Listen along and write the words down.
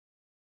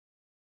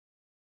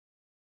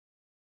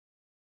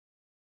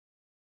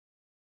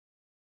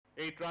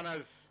8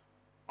 runners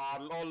are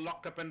all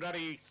locked up and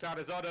ready. Start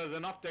his orders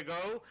and off they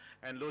go.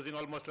 And losing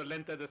almost a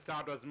length at the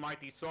start was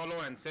Mighty Swallow,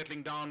 and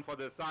settling down for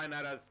the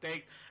Sayonara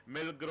stake.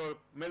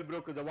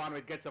 Millbrook is the one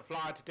which gets a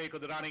flyer to take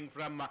of the running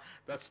from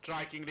the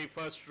strikingly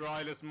first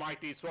royalist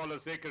Mighty Swallow,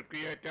 Sacred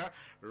Creator.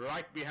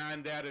 Right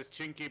behind there is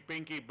Chinky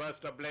Pinky,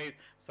 Burst of Blaze.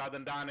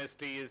 Southern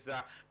Dynasty is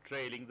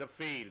trailing the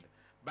field.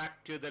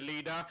 Back to the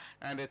leader,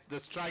 and it's the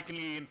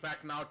strikingly in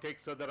fact now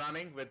takes the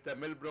running with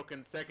Millbrook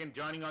in second.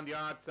 Joining on the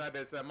outside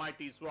is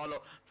Mighty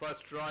Swallow,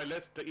 first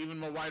royalist. Even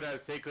more wider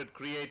is Sacred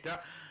Creator.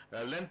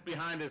 Length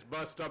behind is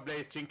Burst of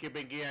Blaze, Chinky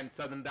Pinky and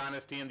Southern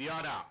Dynasty in the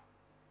order.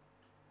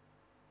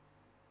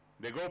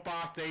 They go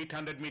past the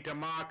 800-meter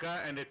marker,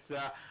 and it's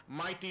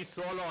Mighty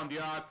Swallow on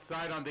the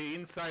outside. On the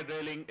inside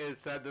railing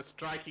is the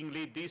striking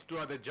lead. These two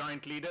are the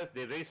joint leaders.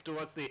 They race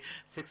towards the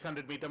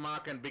 600-meter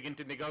mark and begin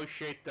to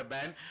negotiate the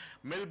bend.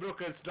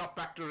 Millbrook is dropped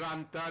back to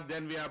run third.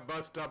 Then we have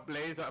Burst of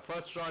Blaze.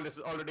 First royal has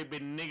already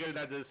been niggled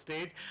at this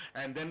stage.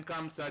 And then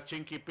comes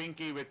Chinky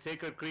Pinky with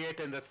Sacred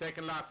Creator in the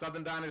second last.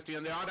 Southern Dynasty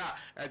on the order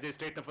as they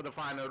straighten for the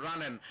final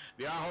run. And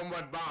they are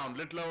homeward bound.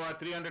 Little over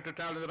 300 to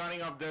travel in the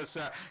running of this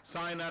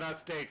Sayonara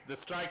stakes. The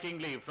striking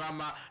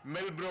from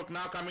Millbrook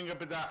now coming up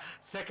with the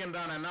second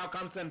runner. Now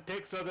comes and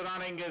takes the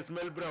running is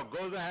Millbrook.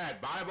 Goes ahead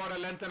by about a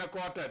length and a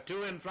quarter.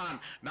 Two in front.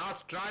 Now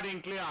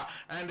striding clear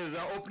and is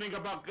opening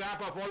up a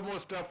gap of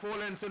almost 4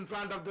 lengths in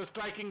front of the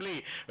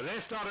strikingly.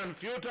 Restaurant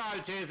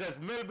futile chase as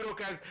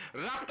Millbrook has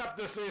wrapped up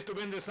this race to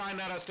win the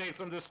Sayonara stakes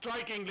from the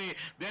strikingly.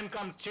 Then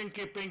comes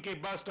Chinky Pinky,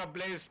 Burst of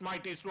Blaze,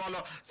 Mighty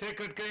Swallow,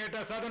 Sacred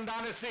Creator, Southern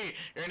Dynasty.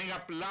 Ending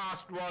up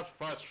last was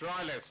first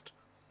royalist.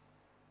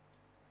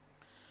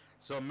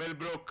 So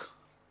Millbrook,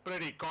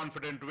 pretty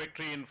confident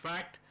victory in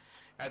fact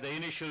at the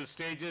initial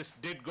stages,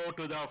 did go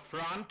to the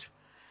front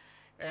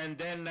and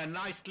then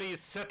nicely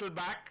settled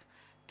back.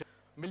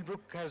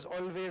 Millbrook has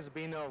always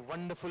been a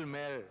wonderful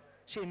mare.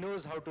 She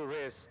knows how to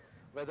race,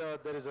 whether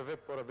there is a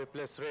whip or a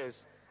whipless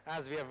race.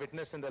 As we have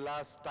witnessed in the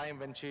last time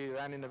when she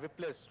ran in a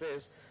whipless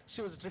race,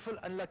 she was trifle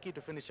unlucky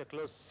to finish a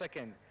close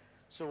second.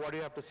 So what do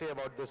you have to say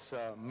about this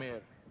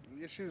mare?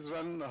 Yeah, she's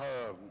run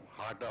her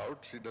heart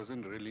out. She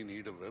doesn't really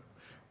need a whip.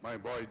 My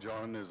boy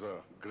John is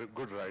a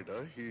good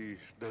rider. He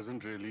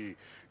doesn't really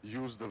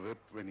use the whip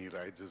when he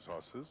rides his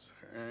horses,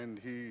 and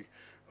he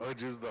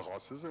urges the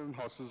horses and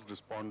horses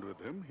respond with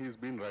him. He's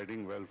been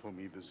riding well for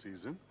me this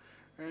season,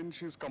 and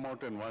she's come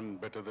out and won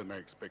better than I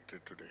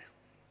expected today.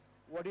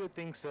 What do you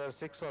think, sir,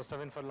 6 or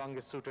 7 furlong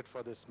is suited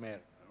for this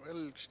mare?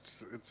 Well,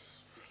 it's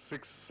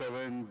 6,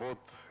 7, both.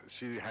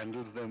 She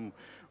handles them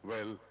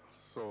well,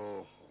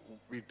 so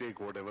we take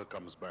whatever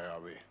comes by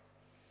our way.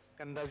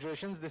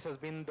 Congratulations, this has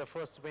been the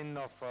first win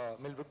of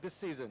Millbrook this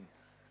season.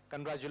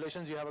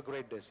 Congratulations, you have a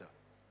great day, sir.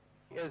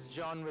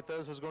 S.JOHN with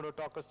us, who's going to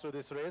talk us through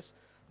this race.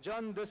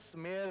 John, this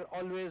mare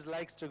always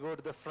likes to go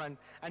to the front,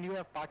 and you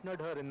have partnered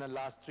her in the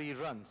last 3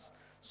 runs.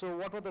 So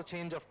what was the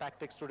change of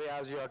tactics today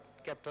as you had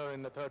kept her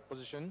in the 3rd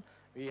position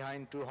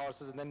behind 2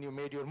 horses, and then you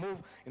made your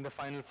move in the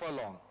final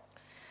furlong?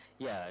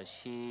 Yeah,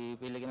 she's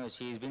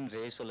been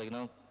raced for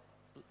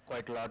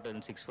quite a lot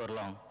in 6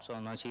 furlong. So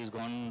now she's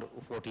gone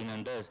 14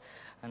 unders,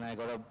 and I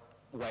got a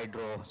wide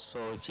draw.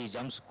 So she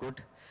jumps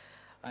good,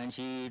 and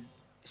she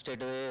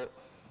straight away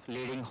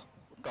leading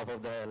top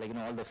of the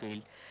all the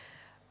field.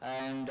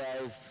 And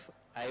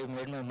I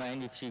made my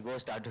mind, if she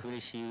goes start to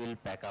finish, she will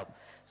pack up.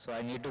 So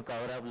I need to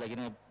cover up,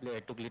 I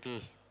took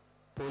little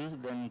pull,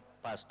 then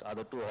past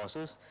other 2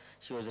 horses.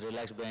 She was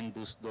relaxed behind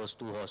those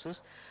 2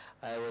 horses.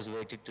 I was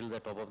waited till the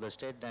top of the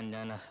straight, and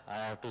then I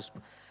have to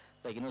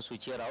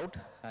switch her out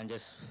and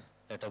just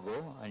let her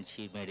go, and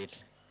she made it.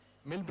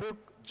 Millbrook,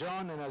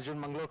 John and Arjun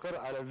Mangalorkar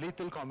are a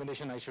lethal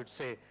combination, I should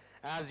say.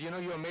 As you know,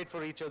 you are made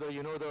for each other,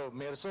 you know the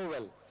mare so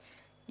well.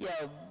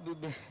 Yeah,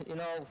 with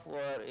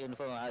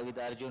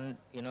Arjun,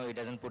 he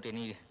doesn't put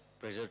any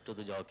pressure to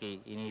the jockey.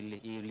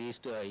 He leaves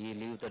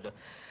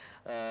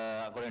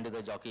according to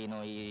the jockey.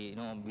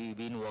 We've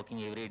been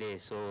working every day.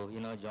 So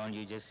John,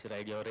 you just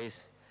ride your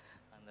race,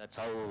 and that's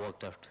how it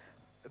worked out.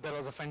 That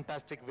was a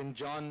fantastic win,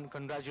 John.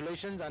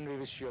 Congratulations, and we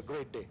wish you a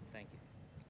great day. Thank you.